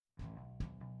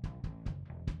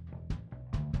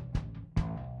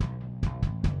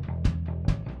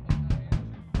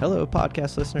Hello,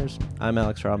 podcast listeners. I'm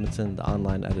Alex Robinson, the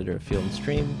online editor of Field &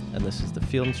 Stream, and this is the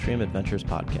Field & Stream Adventures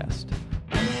podcast.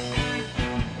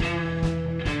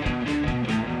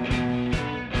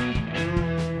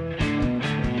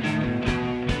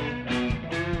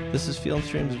 This is Field &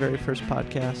 Stream's very first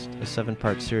podcast, a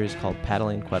 7-part series called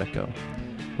Paddling Quetico.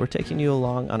 We're taking you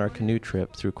along on our canoe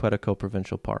trip through Quetico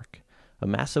Provincial Park, a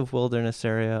massive wilderness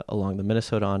area along the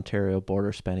Minnesota-Ontario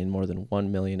border spanning more than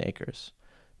 1 million acres.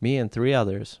 Me and 3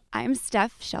 others. I'm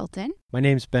Steph Shelton. My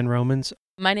name's Ben Romans.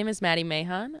 My name is Maddie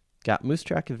Mahon. Got Moose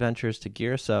Track Adventures to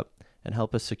gear us up and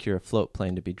help us secure a float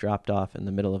plane to be dropped off in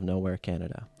the middle of nowhere,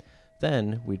 Canada.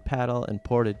 Then we'd paddle and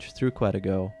portage through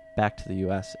Quetico back to the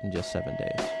U.S. in just 7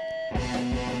 days.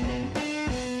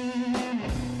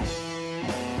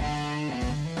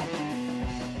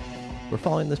 We're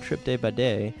following this trip day by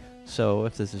day, so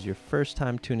if this is your first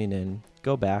time tuning in,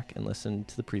 go back and listen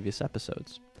to the previous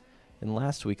episodes. In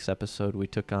last week's episode, we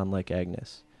took on Lake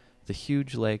Agnes, the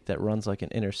huge lake that runs like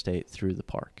an interstate through the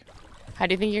park. How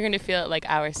do you think you're going to feel at like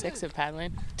hour 6 of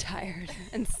paddling? Tired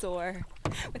and sore,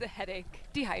 with a headache,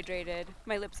 dehydrated.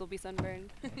 My lips will be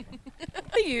sunburned.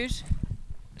 The usual.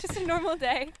 Just a normal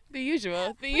day. The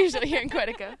usual here in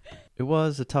Quetico. It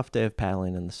was a tough day of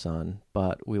paddling in the sun,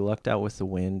 but we lucked out with the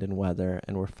wind and weather,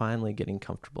 and we're finally getting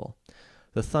comfortable.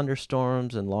 The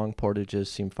thunderstorms and long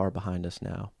portages seem far behind us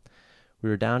now. We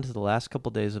were down to the last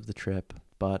couple days of the trip,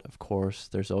 but of course,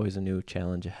 there's always a new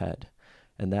challenge ahead.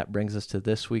 And that brings us to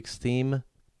this week's theme,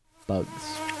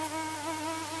 bugs.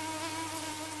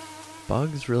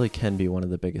 Bugs really can be one of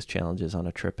the biggest challenges on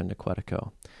a trip into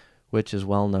Quetico, which is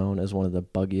well known as one of the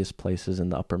buggiest places in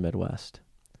the upper Midwest.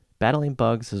 Battling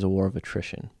bugs is a war of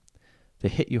attrition. They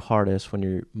hit you hardest when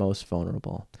you're most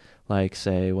vulnerable, like,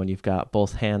 say, when you've got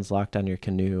both hands locked on your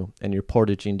canoe and you're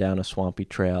portaging down a swampy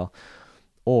trail,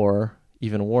 or,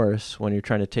 even worse, when you're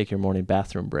trying to take your morning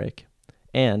bathroom break.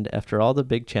 And after all the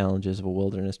big challenges of a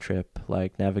wilderness trip,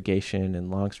 like navigation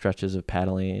and long stretches of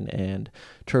paddling and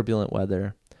turbulent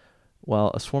weather,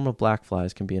 well, a swarm of black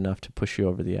flies can be enough to push you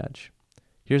over the edge.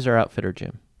 Here's our outfitter,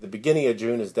 Jim. The beginning of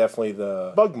June is definitely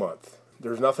the bug month.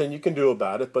 There's nothing you can do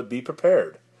about it but be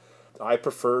prepared. I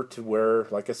prefer to wear,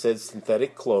 like I said,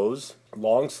 synthetic clothes,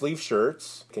 long sleeve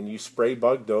shirts. Can you spray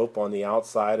bug dope on the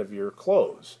outside of your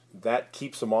clothes? That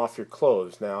keeps them off your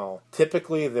clothes. Now,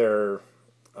 typically they're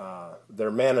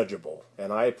manageable.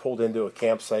 And I pulled into a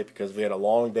campsite because we had a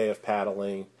long day of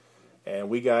paddling, and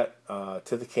we got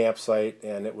to the campsite,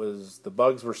 and the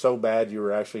bugs were so bad you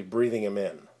were actually breathing them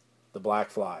in, the black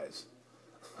flies.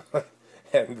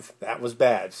 And that was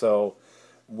bad. So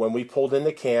when we pulled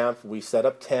into camp, we set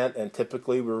up tent, and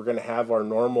typically we were going to have our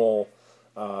normal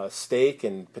steak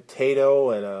and potato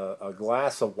and a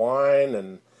glass of wine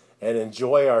and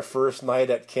enjoy our first night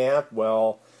at camp.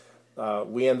 Well,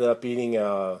 we ended up eating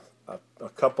a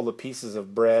couple of pieces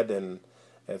of bread and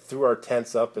threw our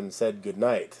tents up and said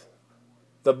goodnight.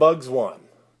 The bugs won.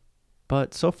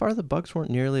 But so far the bugs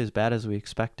weren't nearly as bad as we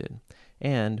expected,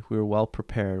 and we were well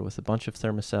prepared with a bunch of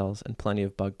thermocells and plenty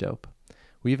of bug dope.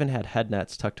 We even had head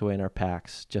nets tucked away in our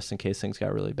packs, just in case things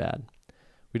got really bad.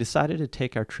 We decided to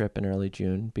take our trip in early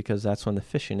June because that's when the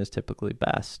fishing is typically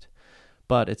best,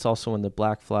 but it's also when the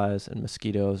black flies and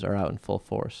mosquitoes are out in full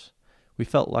force. We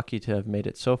felt lucky to have made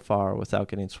it so far without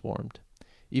getting swarmed.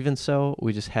 Even so,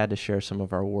 we just had to share some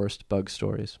of our worst bug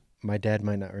stories. My dad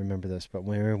might not remember this, but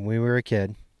when we were a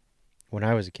kid, when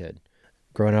I was a kid,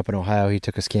 growing up in Ohio, he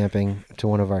took us camping to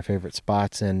one of our favorite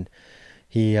spots, and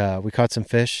we caught some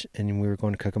fish, and we were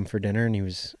going to cook them for dinner, and he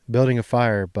was building a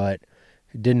fire, but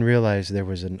didn't realize there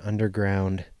was an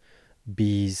underground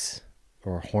bees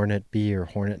or hornet bee or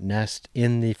hornet nest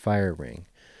in the fire ring.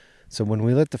 So when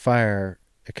we lit the fire,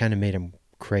 it kind of made him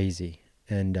crazy,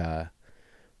 and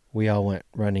we all went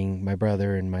running, my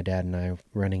brother and my dad and I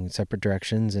running separate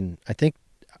directions, and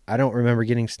I don't remember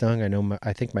getting stung.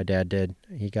 I think my dad did.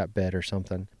 He got bit or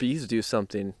something. Bees do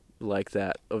something like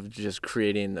that, of just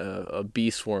creating a bee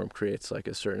swarm creates like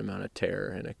a certain amount of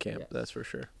terror in a camp. Yes. That's for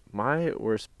sure. My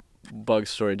worst bug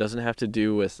story doesn't have to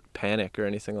do with panic or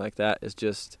anything like that. It's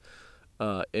just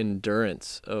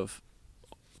endurance of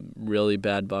really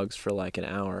bad bugs for like an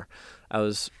hour. I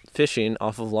was fishing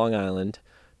off of Long Island,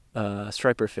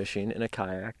 striper fishing in a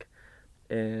kayak,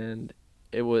 and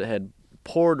it had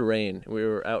poured rain. We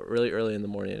were out really early in the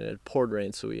morning, and it had poured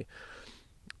rain, so we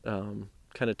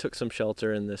kind of took some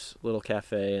shelter in this little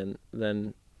cafe, and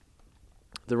then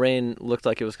the rain looked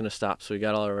like it was going to stop, so we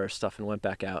got all of our stuff and went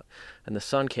back out, and the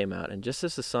sun came out, and just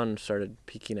as the sun started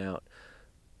peeking out,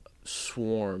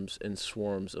 swarms and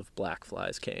swarms of black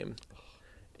flies came,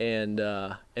 and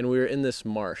we were in this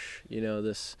marsh,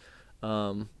 this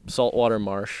saltwater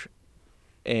marsh,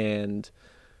 and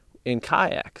in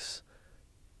kayaks,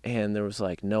 and there was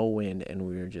like no wind, and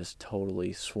we were just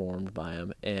totally swarmed by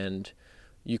them, and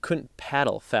you couldn't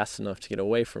paddle fast enough to get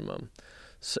away from them.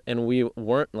 So, and we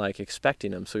weren't like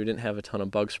expecting them, so we didn't have a ton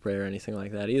of bug spray or anything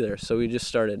like that either. So we just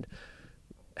started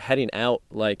heading out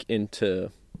like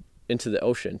into the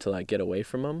ocean to like get away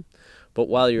from them. But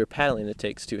while you were paddling, it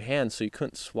takes two hands, so you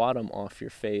couldn't swat them off your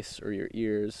face or your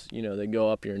ears. You know, they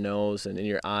go up your nose and in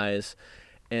your eyes,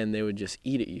 and they would just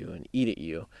eat at you and eat at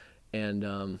you.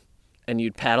 And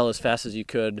you'd paddle as fast as you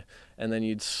could, and then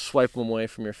you'd swipe them away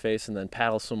from your face and then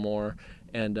paddle some more.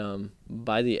 And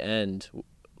by the end,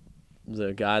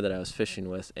 the guy that I was fishing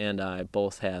with and I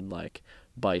both had like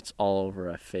bites all over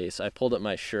our face. I pulled up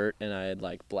my shirt and I had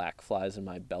like black flies in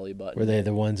my belly button. Were they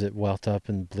the ones that welt up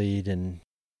and bleed and...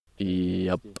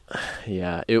 Yep.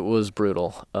 Yeah, it was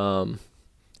brutal. And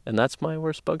that's my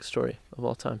worst bug story of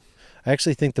all time. I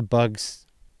actually think the bugs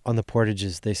on the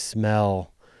portages, they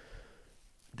smell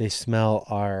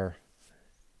our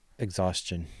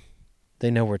exhaustion. They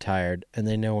know we're tired, and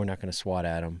they know we're not going to swat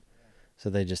at them,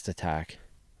 so they just attack.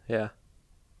 Yeah.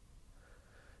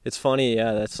 It's funny,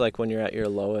 yeah, that's like when you're at your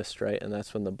lowest, right? And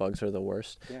that's when the bugs are the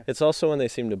worst. Yeah. It's also when they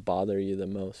seem to bother you the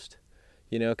most,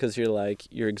 you know, because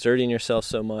you're exerting yourself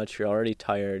so much, you're already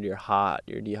tired, you're hot,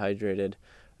 you're dehydrated,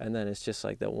 and then it's just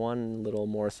like that one little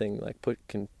more thing like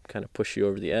can kind of push you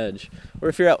over the edge. Or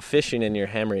if you're out fishing and you're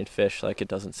hammering fish, like it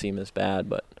doesn't seem as bad,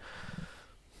 but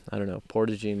I don't know,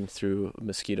 portaging through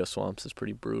mosquito swamps is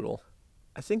pretty brutal.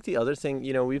 I think the other thing,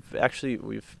 you know,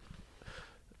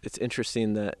 it's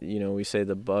interesting that, you know, we say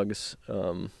the bugs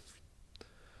aren't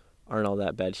all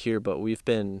that bad here, but we've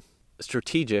been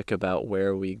strategic about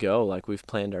where we go. Like we've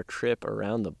planned our trip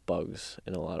around the bugs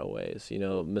in a lot of ways, you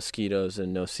know, mosquitoes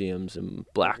and no-see-ums and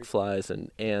black flies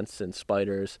and ants and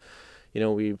spiders. You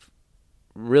know, we've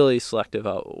really selective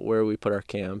about where we put our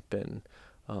camp and,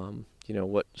 you know,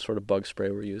 what sort of bug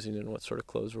spray we're using and what sort of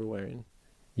clothes we're wearing.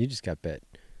 You just got bit.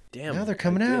 Damn. Now they're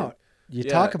coming out. You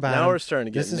talk about now them. We're starting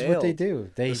to get This is nailed. what they do.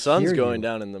 The sun's going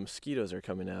down and the mosquitoes are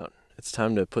coming out. It's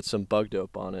time to put some bug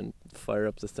dope on and fire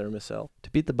up the thermocell. To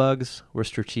beat the bugs, we're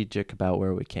strategic about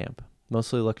where we camp,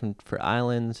 mostly looking for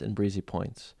islands and breezy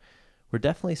points. We're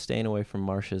definitely staying away from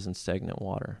marshes and stagnant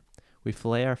water. We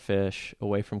fillet our fish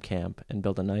away from camp and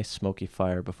build a nice smoky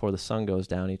fire before the sun goes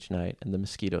down each night and the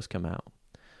mosquitoes come out.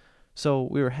 So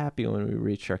we were happy when we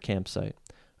reached our campsite,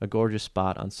 a gorgeous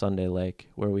spot on Sunday Lake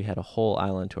where we had a whole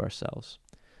island to ourselves.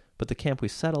 But the camp we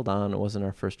settled on wasn't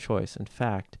our first choice. In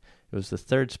fact, it was the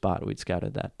third spot we'd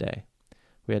scouted that day.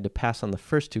 We had to pass on the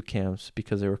first two camps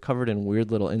because they were covered in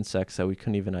weird little insects that we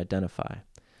couldn't even identify.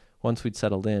 Once we'd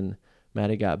settled in,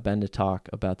 Maddie got Ben to talk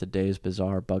about the day's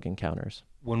bizarre bug encounters.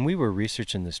 When we were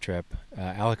researching this trip,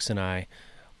 Alex and I,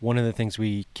 one of the things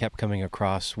we kept coming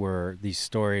across were these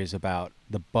stories about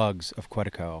the bugs of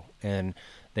Quetico, and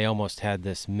they almost had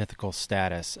this mythical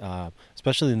status,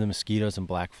 especially in the mosquitoes and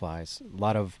black flies. A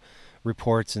lot of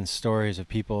reports and stories of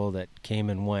people that came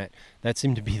and went. That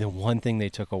seemed to be the one thing they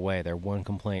took away. Their one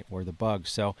complaint were the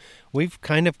bugs. So we've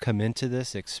kind of come into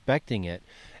this expecting it.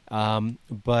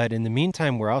 But in the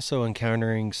meantime, we're also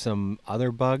encountering some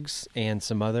other bugs and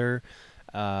some other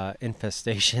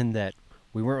infestation that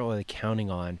we weren't really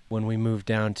counting on. When we moved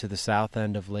down to the south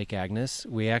end of Lake Agnes,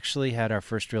 we actually had our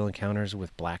first real encounters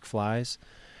with black flies,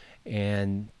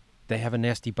 and they have a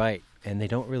nasty bite, and they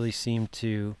don't really seem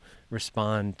to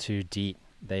respond to DEET.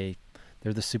 They're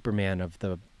the Superman of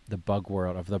the bug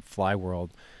world, of the fly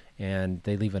world, and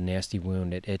they leave a nasty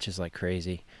wound. It itches like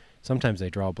crazy. Sometimes they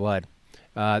draw blood.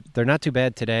 They're not too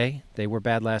bad today. They were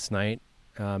bad last night.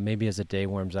 Maybe as the day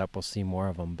warms up, we'll see more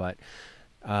of them. But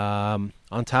on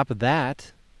top of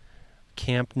that,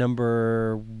 camp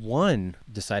number 1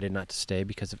 decided not to stay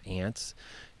because of ants.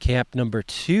 Camp number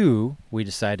 2, we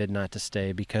decided not to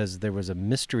stay because there was a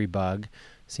mystery bug,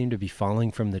 seemed to be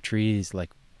falling from the trees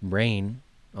like rain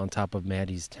on top of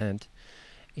Maddie's tent,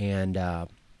 and I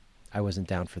wasn't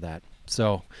down for that.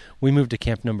 So we moved to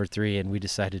camp number 3, and we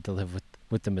decided to live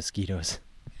with the mosquitoes.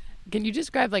 Can you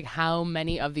describe like how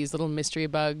many of these little mystery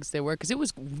bugs there were? Because it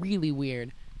was really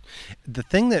weird. The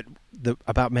thing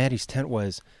about Maddie's tent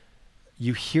was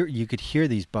you could hear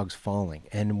these bugs falling,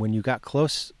 and when you got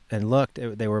close and looked,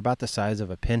 they were about the size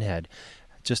of a pinhead,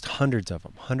 just hundreds of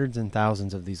them, hundreds and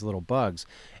thousands of these little bugs,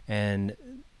 and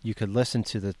you could listen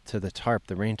to the tarp,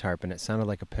 the rain tarp, and it sounded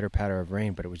like a pitter-patter of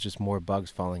rain, but it was just more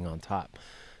bugs falling on top.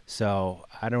 So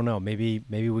I don't know, maybe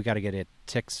we got to get a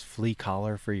ticks flea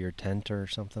collar for your tent or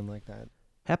something like that.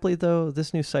 Happily, though,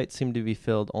 this new site seemed to be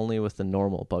filled only with the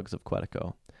normal bugs of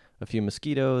Quetico. A few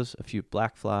mosquitoes, a few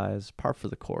black flies, par for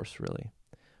the course, really.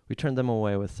 We turned them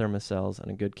away with thermocells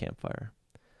and a good campfire.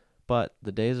 But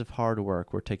the days of hard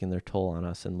work were taking their toll on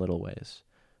us in little ways.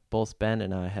 Both Ben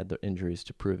and I had the injuries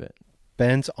to prove it.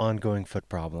 Ben's ongoing foot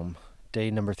problem,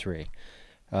 day number 3.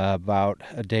 About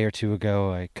a day or two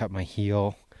ago, I cut my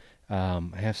heel. I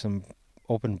have some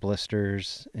open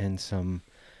blisters and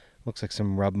looks like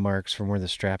some rub marks from where the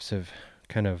straps have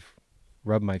kind of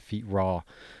rubbed my feet raw.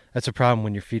 That's a problem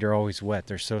when your feet are always wet.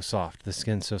 They're so soft. The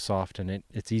skin's so soft, and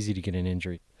it's easy to get an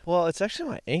injury. Well, it's actually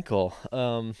my ankle.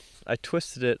 I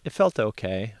twisted it. It felt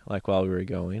okay, like while we were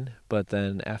going. But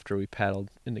then after we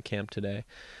paddled into camp today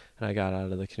and I got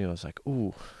out of the canoe, I was like,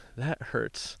 ooh, that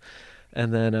hurts.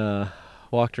 And then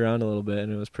walked around a little bit,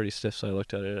 and it was pretty stiff, so I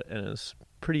looked at it, and it was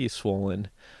pretty swollen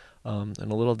and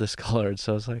a little discolored.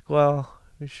 So I was like, well,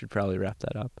 we should probably wrap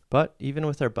that up. But even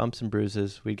with our bumps and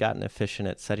bruises, we'd gotten efficient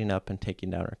at setting up and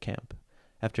taking down our camp.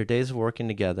 After days of working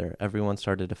together, everyone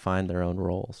started to find their own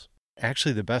roles.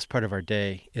 Actually, the best part of our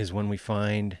day is when we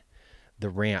find the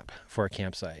ramp for a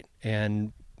campsite.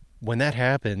 And when that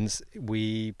happens,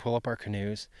 we pull up our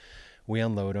canoes, we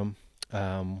unload them,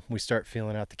 we start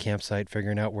feeling out the campsite,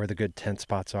 figuring out where the good tent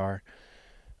spots are.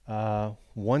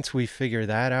 Once we figure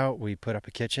that out, we put up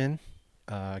a kitchen,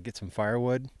 get some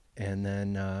firewood, and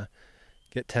then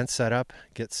get tents set up,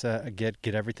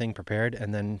 get everything prepared,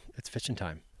 and then it's fishing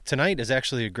time. Tonight is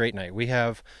actually a great night. We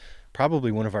have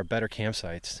probably one of our better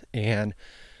campsites, and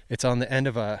it's on the end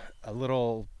of a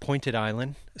little pointed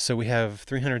island, so we have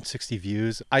 360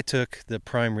 views. I took the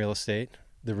prime real estate,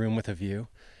 the room with a view.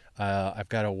 I've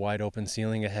got a wide open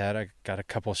ceiling ahead. I got a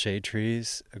couple shade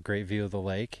trees, a great view of the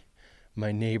lake.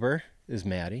 My neighbor is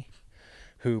Maddie,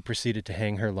 who proceeded to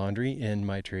hang her laundry in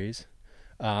my trees.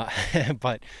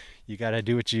 But you got to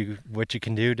do what you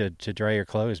can do to dry your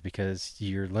clothes, because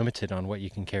you're limited on what you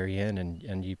can carry in,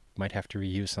 and you might have to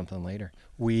reuse something later.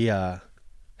 We have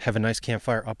a nice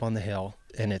campfire up on the hill,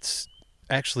 and it's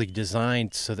actually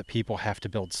designed so that people have to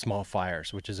build small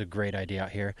fires, which is a great idea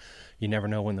out here. You never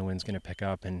know when the wind's going to pick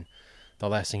up, and the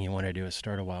last thing you want to do is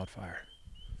start a wildfire.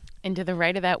 And to the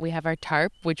right of that, we have our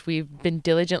tarp, which we've been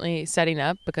diligently setting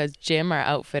up because Jim, our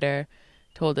outfitter,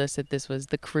 told us that this was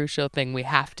the crucial thing. We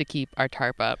have to keep our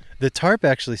tarp up. The tarp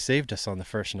actually saved us on the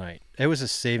first night. It was a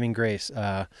saving grace.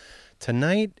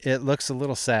 Tonight, it looks a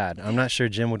little sad. I'm not sure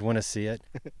Jim would want to see it.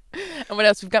 And what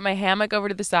else? We've got my hammock over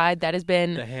to the side. That has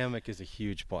been... The hammock is a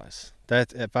huge plus.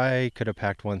 If I could have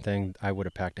packed one thing, I would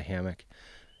have packed a hammock.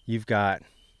 You've got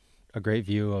a great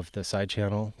view of the side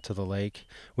channel to the lake.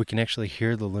 We can actually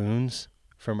hear the loons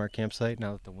from our campsite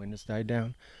now that the wind has died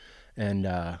down. And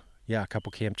a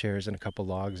couple camp chairs and a couple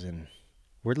logs, and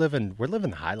we're living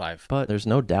the high life. But there's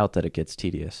no doubt that it gets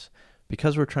tedious.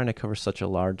 Because we're trying to cover such a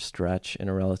large stretch in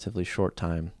a relatively short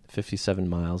time, 57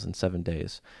 miles in 7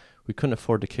 days, we couldn't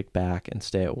afford to kick back and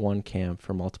stay at one camp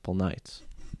for multiple nights.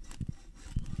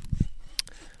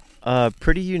 A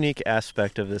pretty unique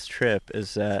aspect of this trip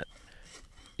is that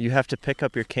you have to pick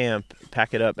up your camp,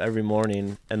 pack it up every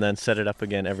morning, and then set it up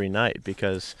again every night,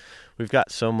 because we've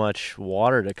got so much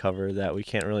water to cover that we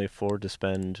can't really afford to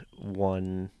spend more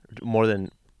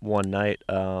than one night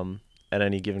at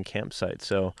any given campsite.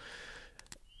 So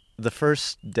the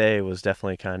first day was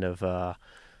definitely kind of a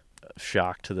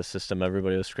shock to the system.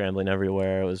 Everybody was scrambling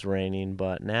everywhere. It was raining,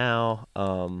 but now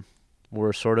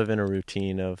we're sort of in a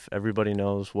routine of everybody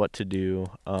knows what to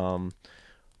do.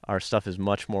 Our stuff is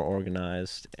much more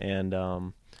organized,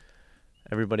 and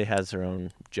everybody has their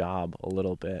own job a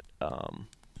little bit.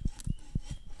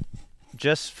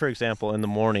 Just for example, in the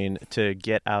morning to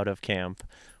get out of camp,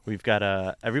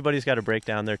 everybody's got to break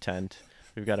down their tent.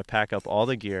 We've got to pack up all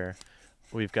the gear.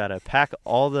 We've got to pack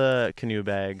all the canoe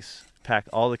bags, pack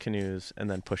all the canoes, and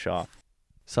then push off.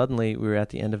 Suddenly, we were at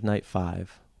the end of night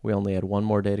 5. We only had one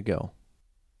more day to go.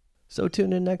 So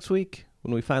tune in next week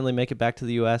when we finally make it back to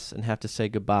the U.S. and have to say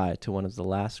goodbye to one of the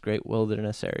last great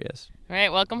wilderness areas. All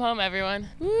right, welcome home, everyone.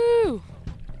 Woo!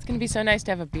 It's going to be so nice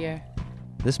to have a beer.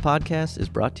 This podcast is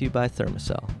brought to you by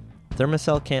Thermacell.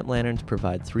 Thermacell camp lanterns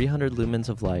provide 300 lumens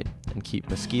of light and keep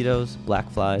mosquitoes, black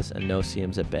flies, and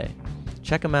no-see-ums at bay.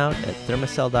 Check them out at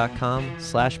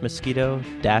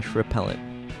thermacell.com/mosquito-repellent.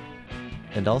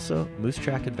 And also Moose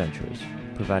Track Adventures,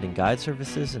 providing guide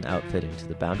services and outfitting to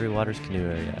the Boundary Waters Canoe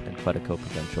Area and Quetico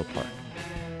Provincial Park.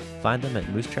 Find them at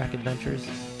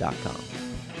moosetrackadventures.com.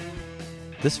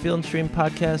 This Field and Stream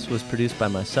podcast was produced by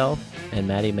myself and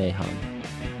Maddie Mayhum.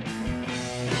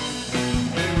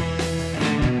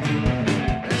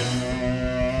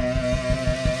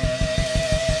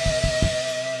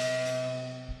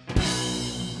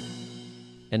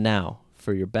 And now,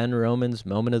 for your Ben Roman's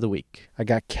Moment of the Week. I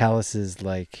got calluses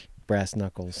like brass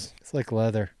knuckles. It's like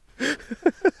leather.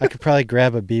 I could probably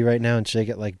grab a bee right now and shake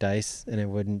it like dice, and it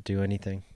wouldn't do anything.